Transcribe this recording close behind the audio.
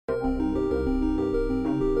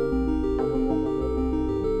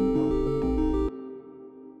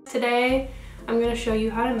Today I'm going to show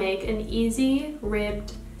you how to make an easy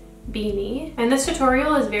ribbed beanie, and this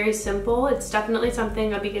tutorial is very simple. It's definitely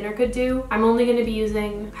something a beginner could do. I'm only going to be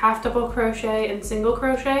using half double crochet and single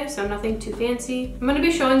crochet, so nothing too fancy. I'm going to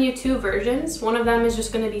be showing you two versions. One of them is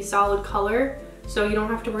just going to be solid color, so you don't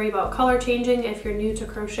have to worry about color changing if you're new to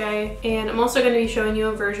crochet. And I'm also going to be showing you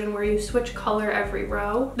a version where you switch color every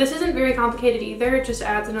row. This isn't very complicated either, it just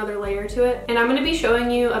adds another layer to it. And I'm going to be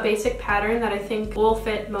showing you a basic pattern that I think will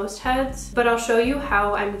fit most heads, but I'll show you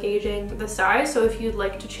how I'm gauging the size, so if you'd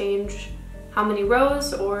like to change how many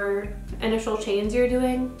rows or initial chains you're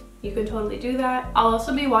doing, you can totally do that. I'll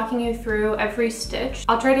also be walking you through every stitch.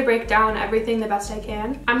 I'll try to break down everything the best I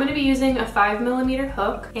can. I'm gonna be using a 5mm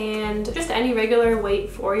hook, and just any regular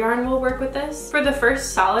weight 4 yarn will work with this. For the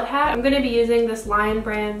first solid hat, I'm gonna be using this Lion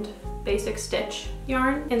brand basic stitch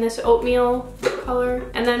yarn in this oatmeal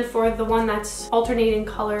color. And then for the one that's alternating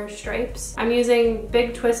color stripes, I'm using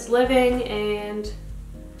Big Twist Living and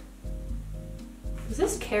is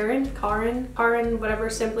this Karen, whatever,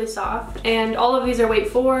 Simply Soft. And all of these are weight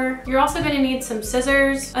 4. You're also gonna need some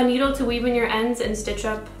scissors, a needle to weave in your ends and stitch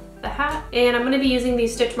up the hat. And I'm gonna be using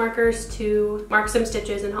these stitch markers to mark some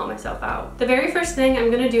stitches and help myself out. The very first thing I'm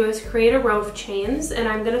gonna do is create a row of chains, and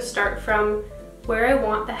I'm gonna start from where I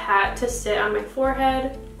want the hat to sit on my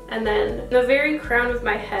forehead and then the very crown of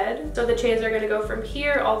my head. So the chains are gonna go from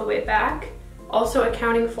here all the way back, also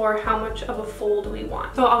accounting for how much of a fold we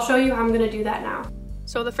want. So I'll show you how I'm gonna do that now.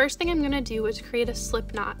 So the first thing I'm gonna do is create a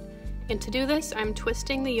slip knot. And to do this, I'm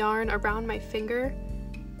twisting the yarn around my finger,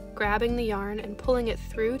 grabbing the yarn and pulling it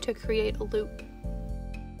through to create a loop.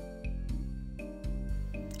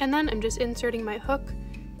 And then I'm just inserting my hook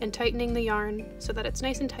and tightening the yarn so that it's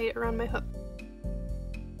nice and tight around my hook.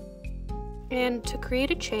 And to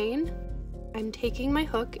create a chain, I'm taking my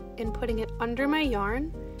hook and putting it under my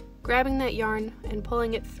yarn, grabbing that yarn and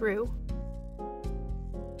pulling it through.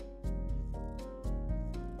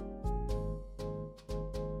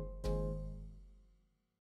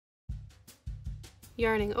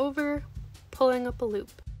 Yarning over, pulling up a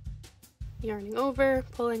loop. Yarning over,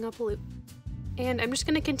 pulling up a loop. And I'm just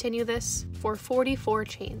going to continue this for 44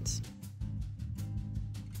 chains.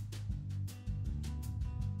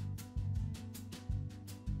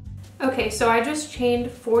 Okay, so I just chained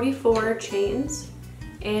 44 chains,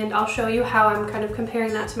 and I'll show you how I'm kind of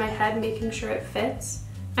comparing that to my head, making sure it fits.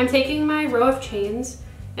 I'm taking my row of chains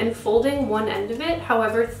and folding one end of it,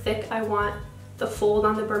 however thick I want the fold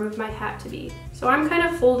on the brim of my hat to be. So I'm kind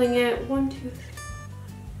of folding it 1, 2, 3,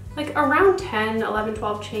 like around 10, 11,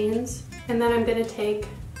 12 chains. And then I'm gonna take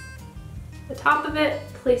the top of it,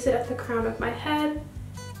 place it at the crown of my head,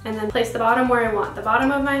 and then place the bottom where I want the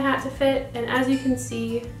bottom of my hat to fit. And as you can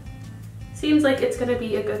see, seems like it's gonna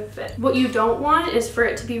be a good fit. What you don't want is for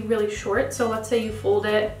it to be really short. So let's say you fold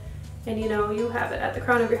it and you have it at the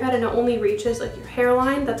crown of your head and it only reaches like your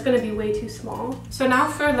hairline. That's gonna be way too small. So now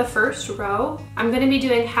for the first row, I'm gonna be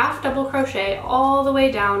doing half double crochet all the way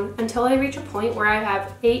down until I reach a point where I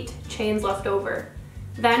have 8 chains left over.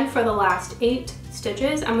 Then for the last 8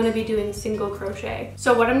 stitches, I'm gonna be doing single crochet.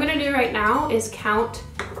 So what I'm gonna do right now is count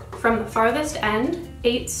from the farthest end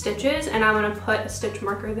 8 stitches, and I'm gonna put a stitch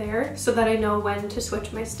marker there so that I know when to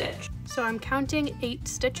switch my stitch. So I'm counting 8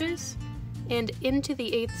 stitches, and into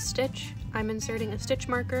the 8th stitch, I'm inserting a stitch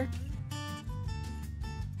marker.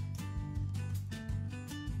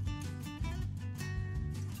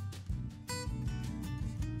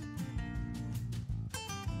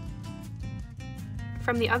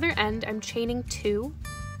 From the other end, I'm chaining 2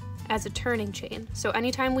 as a turning chain. So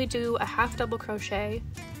anytime we do a half double crochet,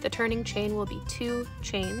 the turning chain will be 2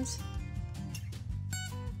 chains.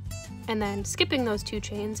 And then skipping those 2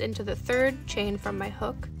 chains into the 3rd chain from my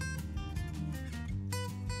hook,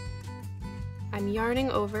 I'm yarning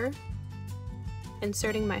over,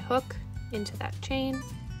 inserting my hook into that chain,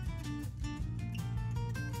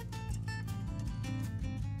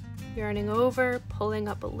 yarning over, pulling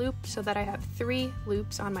up a loop so that I have 3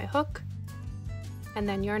 loops on my hook, and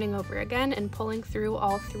then yarning over again and pulling through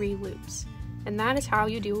all 3 loops. And that is how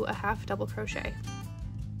you do a half double crochet.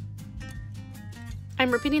 I'm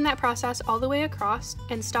repeating that process all the way across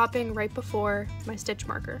and stopping right before my stitch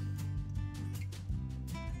marker.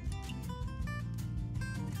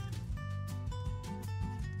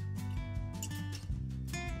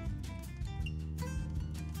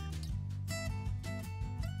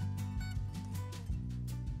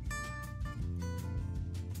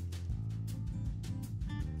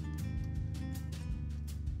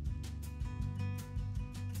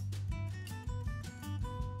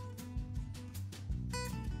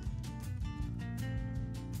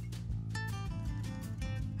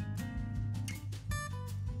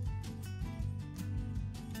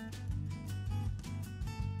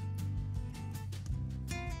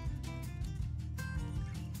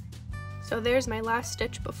 So there's my last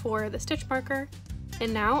stitch before the stitch marker,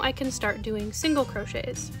 and now I can start doing single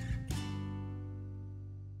crochets.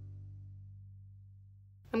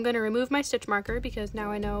 I'm going to remove my stitch marker because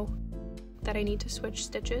now I know that I need to switch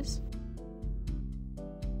stitches.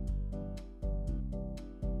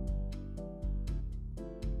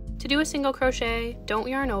 To do a single crochet, don't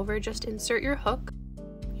yarn over, just insert your hook,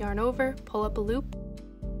 yarn over, pull up a loop,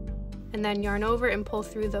 and then yarn over and pull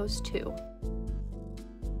through those 2.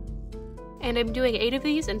 And I'm doing 8 of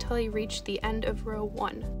these until I reach the end of row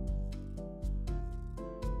 1.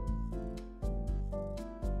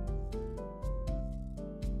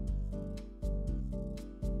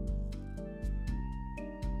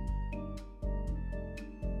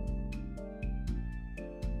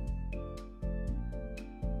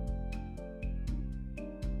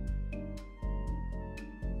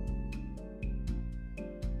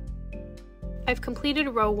 I've completed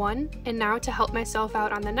row 1, and now to help myself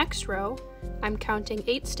out on the next row, I'm counting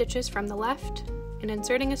 8 stitches from the left and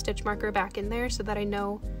inserting a stitch marker back in there so that I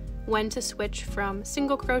know when to switch from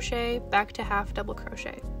single crochet back to half double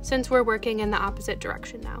crochet, since we're working in the opposite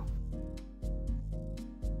direction now.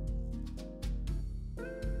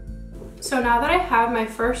 So now that I have my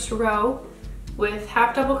first row with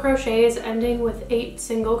half double crochets ending with 8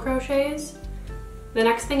 single crochets, the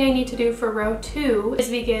next thing I need to do for row 2 is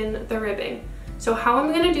begin the ribbing. So how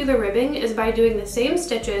I'm going to do the ribbing is by doing the same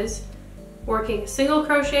stitches, working single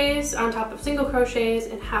crochets on top of single crochets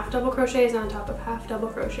and half double crochets on top of half double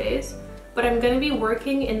crochets, but I'm going to be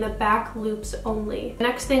working in the back loops only. The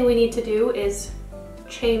next thing we need to do is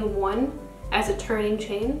chain 1 as a turning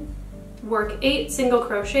chain, work 8 single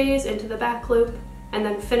crochets into the back loop, and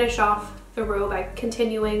then finish off the row by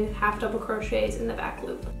continuing half double crochets in the back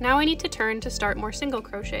loop. Now I need to turn to start more single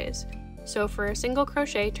crochets. So for a single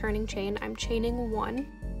crochet turning chain, I'm chaining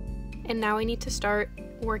 1, and now I need to start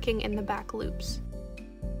working in the back loops.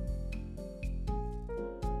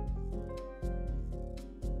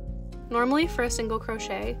 Normally for a single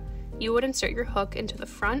crochet, you would insert your hook into the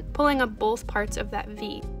front, pulling up both parts of that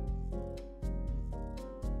V.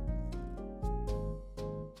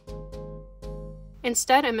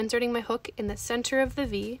 Instead, I'm inserting my hook in the center of the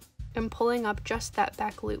V and pulling up just that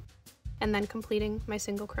back loop, and then completing my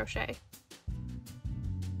single crochet.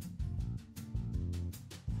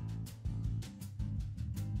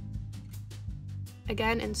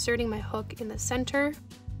 Again, inserting my hook in the center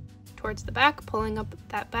towards the back, pulling up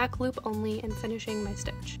that back loop only, and finishing my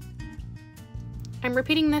stitch. I'm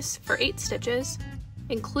repeating this for 8 stitches,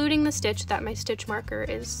 including the stitch that my stitch marker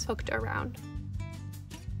is hooked around.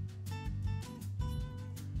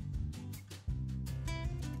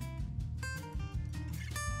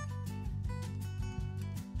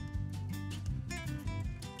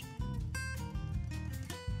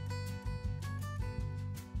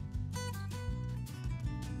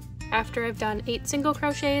 After I've done 8 single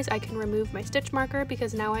crochets, I can remove my stitch marker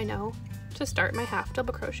because now I know to start my half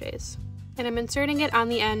double crochets. And I'm inserting it on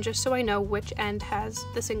the end just so I know which end has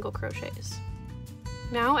the single crochets.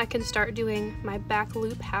 Now I can start doing my back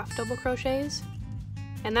loop half double crochets,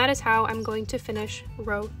 and that is how I'm going to finish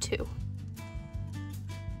row 2.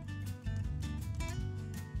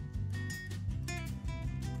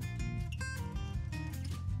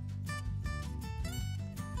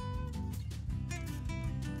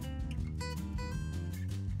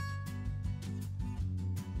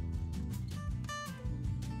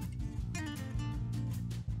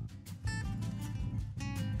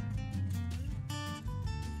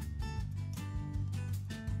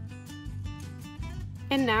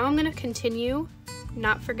 And now I'm going to continue,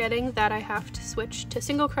 not forgetting that I have to switch to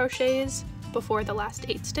single crochets before the last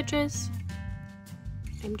 8 stitches.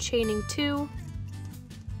 I'm chaining 2,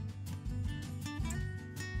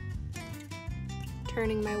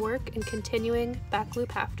 turning my work and continuing back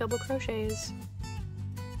loop half double crochets.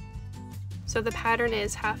 So the pattern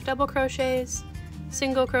is half double crochets,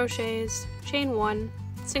 single crochets, chain 1,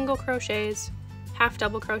 single crochets, half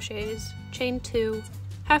double crochets, chain 2,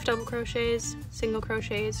 half double crochets, single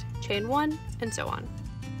crochets, chain 1, and so on.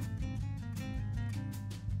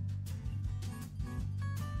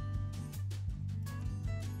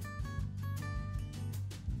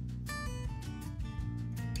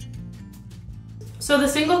 So the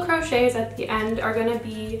single crochets at the end are going to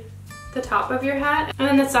be the top of your hat, and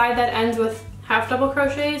then the side that ends with half double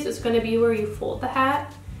crochets is going to be where you fold the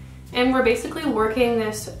hat. And we're basically working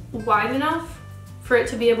this wide enough for it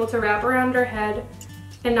to be able to wrap around our head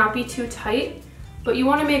and not be too tight, but you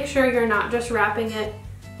want to make sure you're not just wrapping it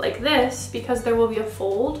like this because there will be a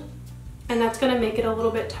fold, and that's going to make it a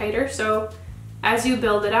little bit tighter. So as you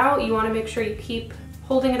build it out, you want to make sure you keep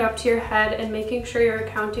holding it up to your head and making sure you're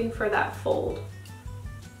accounting for that fold.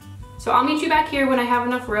 So I'll meet you back here when I have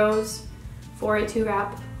enough rows for it to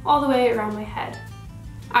wrap all the way around my head.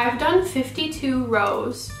 I've done 52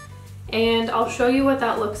 rows and I'll show you what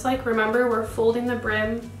that looks like. Remember, we're folding the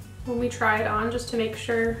brim when we try it on just to make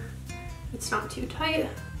sure it's not too tight,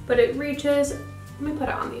 but it reaches, let me put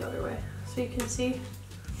it on the other way so you can see.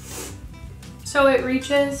 So it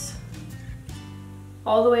reaches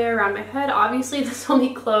all the way around my head. Obviously this will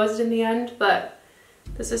be closed in the end, but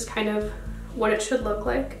this is kind of what it should look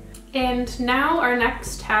like. And now our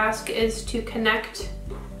next task is to connect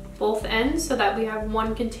both ends so that we have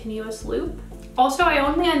one continuous loop. Also, I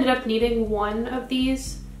only ended up needing one of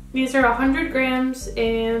these. These are 100 grams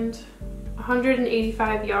and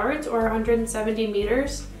 185 yards or 170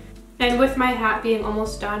 meters. And with my hat being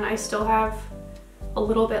almost done, I still have a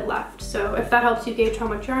little bit left. So if that helps you gauge how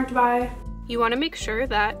much yarn to buy. You want to make sure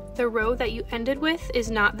that the row that you ended with is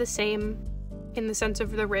not the same in the sense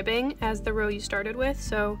of the ribbing as the row you started with.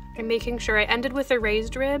 So I'm making sure I ended with a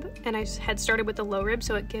raised rib and I had started with the low rib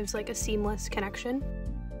so it gives like a seamless connection.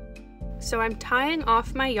 So I'm tying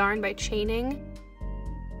off my yarn by chaining,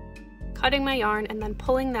 cutting my yarn, and then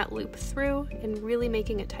pulling that loop through and really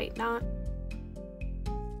making a tight knot.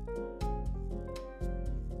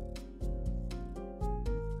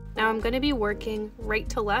 Now I'm going to be working right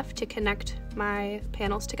to left to connect my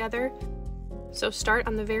panels together. So start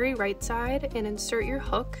on the very right side and insert your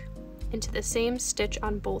hook into the same stitch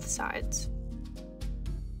on both sides.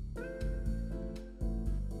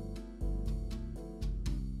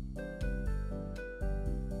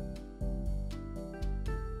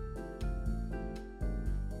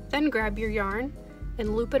 Then grab your yarn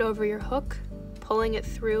and loop it over your hook, pulling it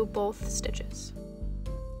through both stitches.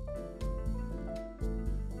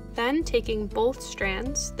 Then taking both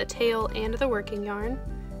strands, the tail and the working yarn,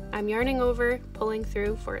 I'm yarning over, pulling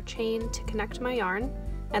through for a chain to connect my yarn,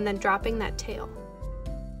 and then dropping that tail.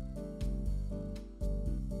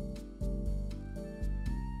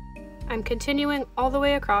 I'm continuing all the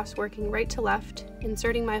way across, working right to left,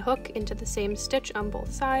 inserting my hook into the same stitch on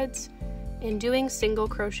both sides, and doing single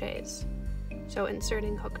crochets. So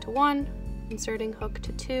inserting hook to 1, inserting hook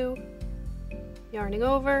to 2, yarning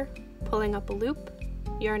over, pulling up a loop,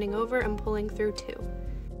 yarning over and pulling through 2.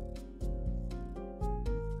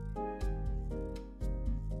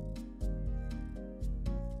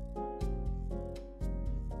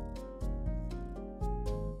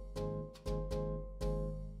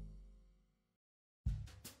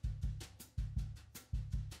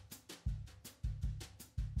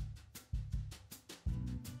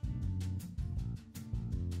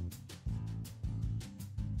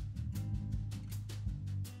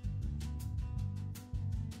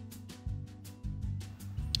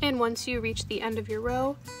 And once you reach the end of your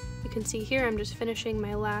row, you can see here I'm just finishing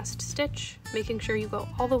my last stitch, making sure you go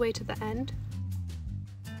all the way to the end.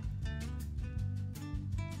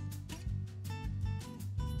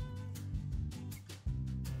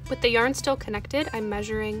 With the yarn still connected, I'm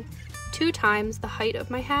measuring 2 times the height of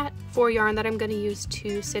my hat for yarn that I'm going to use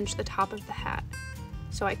to cinch the top of the hat.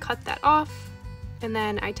 So I cut that off, and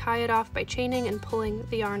then I tie it off by chaining and pulling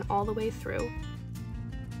the yarn all the way through.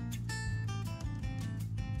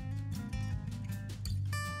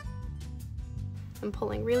 I'm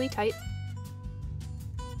pulling really tight.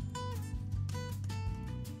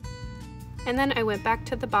 And then I went back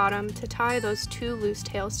to the bottom to tie those 2 loose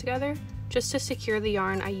tails together just to secure the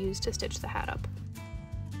yarn I used to stitch the hat up.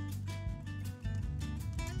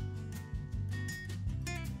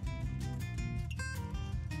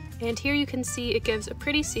 And here you can see it gives a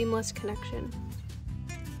pretty seamless connection.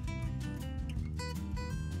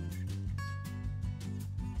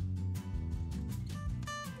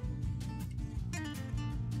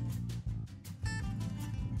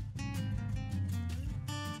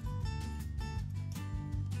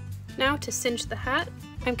 Now to cinch the hat,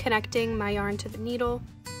 I'm connecting my yarn to the needle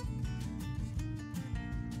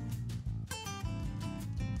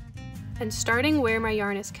and starting where my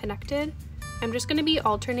yarn is connected, I'm just going to be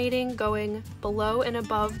alternating going below and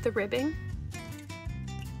above the ribbing.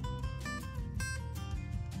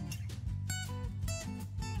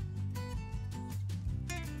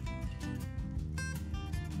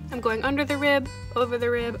 I'm going under the rib,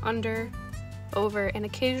 under, over, and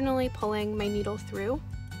occasionally pulling my needle through.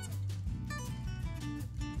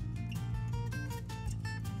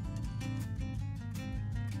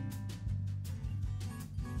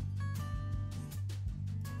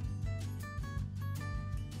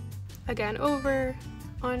 Again, over,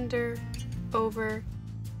 under,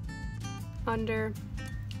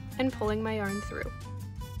 and pulling my yarn through.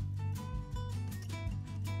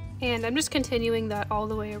 And I'm just continuing that all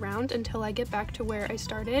the way around until I get back to where I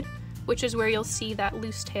started, which is where you'll see that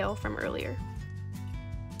loose tail from earlier.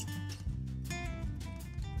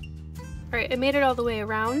 Alright, I made it all the way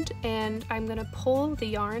around, and I'm gonna pull the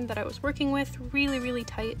yarn that I was working with really, really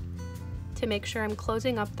tight to make sure I'm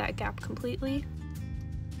closing up that gap completely.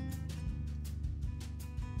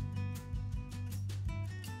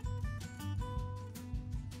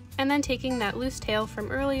 And then taking that loose tail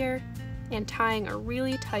from earlier and tying a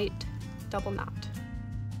really tight double knot.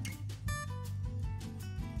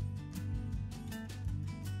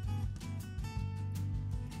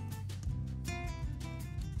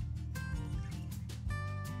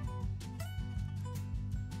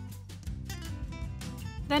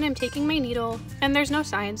 Then I'm taking my needle, and there's no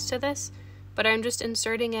science to this, but I'm just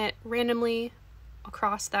inserting it randomly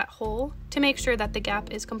across that hole to make sure that the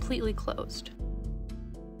gap is completely closed,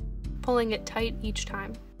 pulling it tight each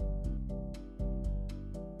time.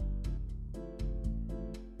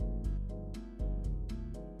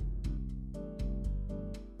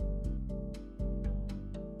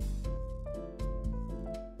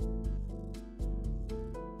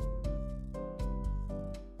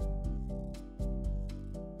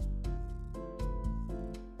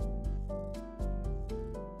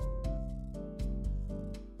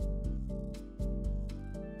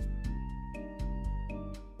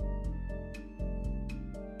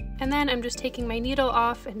 And then I'm just taking my needle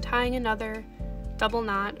off and tying another double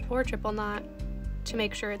knot or triple knot to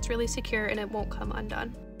make sure it's really secure and it won't come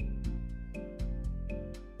undone.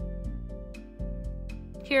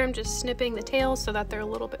 Here I'm just snipping the tails so that they're a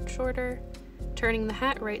little bit shorter, turning the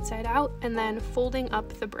hat right side out, and then folding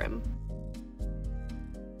up the brim.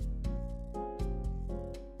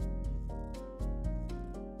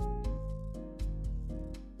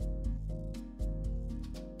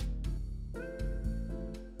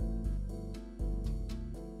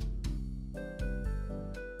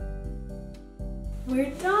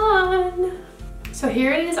 We're done! So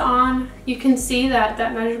here it is on. You can see that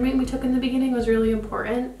that measurement we took in the beginning was really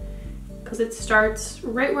important because it starts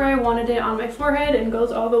right where I wanted it on my forehead and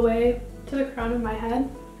goes all the way to the crown of my head.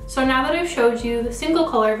 So now that I've showed you the single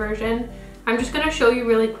color version, I'm just going to show you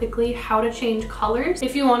really quickly how to change colors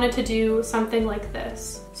if you wanted to do something like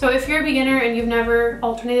this. So if you're a beginner and you've never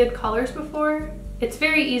alternated colors before, it's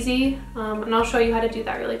very easy, and I'll show you how to do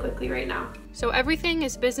that really quickly right now. So everything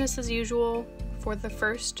is business as usual. For the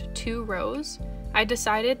first 2 rows, I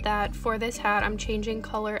decided that for this hat I'm changing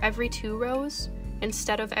color every 2 rows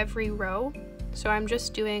instead of every row. So I'm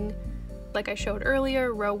just doing, like I showed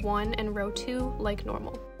earlier, row 1 and row 2 like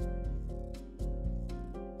normal.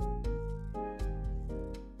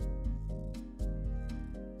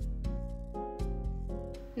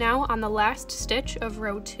 Now on the last stitch of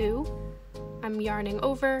row 2, I'm yarning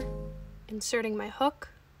over, inserting my hook,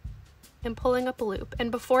 and pulling up a loop. And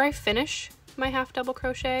before I finish my half double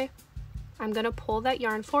crochet, I'm gonna pull that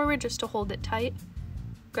yarn forward just to hold it tight,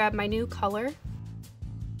 grab my new color,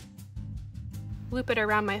 loop it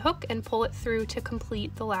around my hook, and pull it through to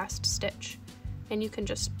complete the last stitch. And you can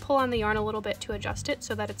just pull on the yarn a little bit to adjust it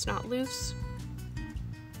so that it's not loose.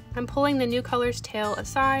 I'm pulling the new color's tail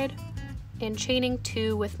aside and chaining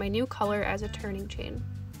 2 with my new color as a turning chain.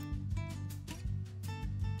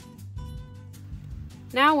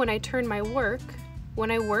 Now when I turn my work, when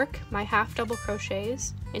I work my half double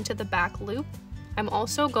crochets into the back loop, I'm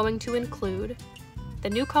also going to include the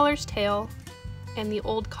new color's tail and the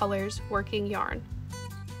old color's working yarn.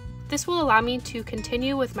 This will allow me to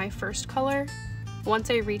continue with my first color once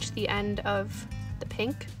I reach the end of the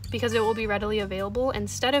pink, because it will be readily available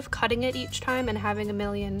instead of cutting it each time and having a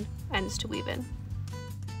million ends to weave in.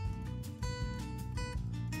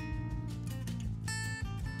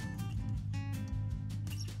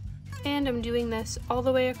 And I'm doing this all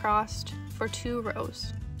the way across for 2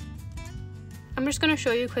 rows. I'm just going to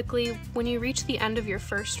show you quickly, when you reach the end of your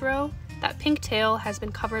first row, that pink tail has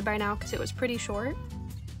been covered by now because it was pretty short.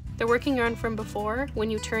 The working yarn from before,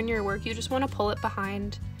 when you turn your work, you just want to pull it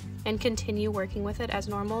behind and continue working with it as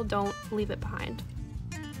normal. Don't leave it behind.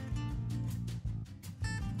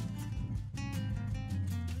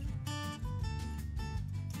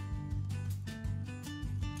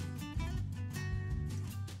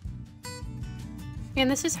 And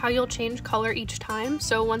this is how you'll change color each time.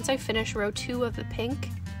 So once I finish row 2 of the pink,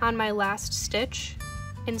 on my last stitch,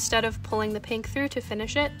 instead of pulling the pink through to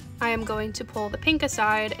finish it, I am going to pull the pink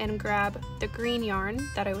aside and grab the green yarn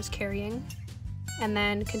that I was carrying, and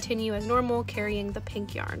then continue as normal carrying the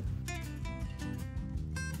pink yarn.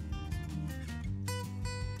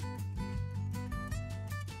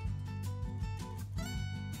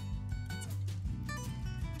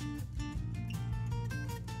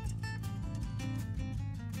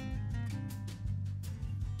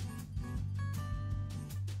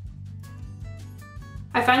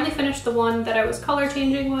 I finally finished the one that I was color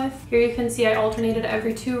changing with. Here you can see I alternated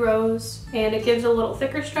every 2 rows and it gives a little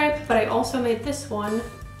thicker stripe, but I also made this one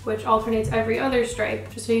which alternates every other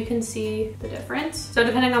stripe, just so you can see the difference. So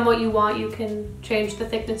depending on what you want, you can change the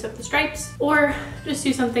thickness of the stripes or just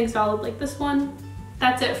do something solid like this one.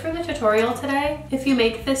 That's it for the tutorial today. If you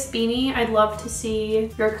make this beanie, I'd love to see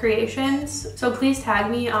your creations. So please tag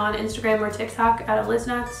me on Instagram or TikTok at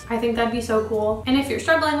eliznuts. I think that'd be so cool. And if you're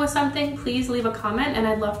struggling with something, please leave a comment and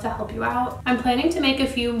I'd love to help you out. I'm planning to make a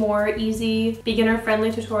few more easy,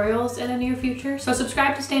 beginner-friendly tutorials in the near future. So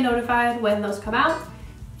subscribe to stay notified when those come out.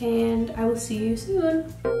 And I will see you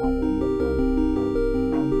soon.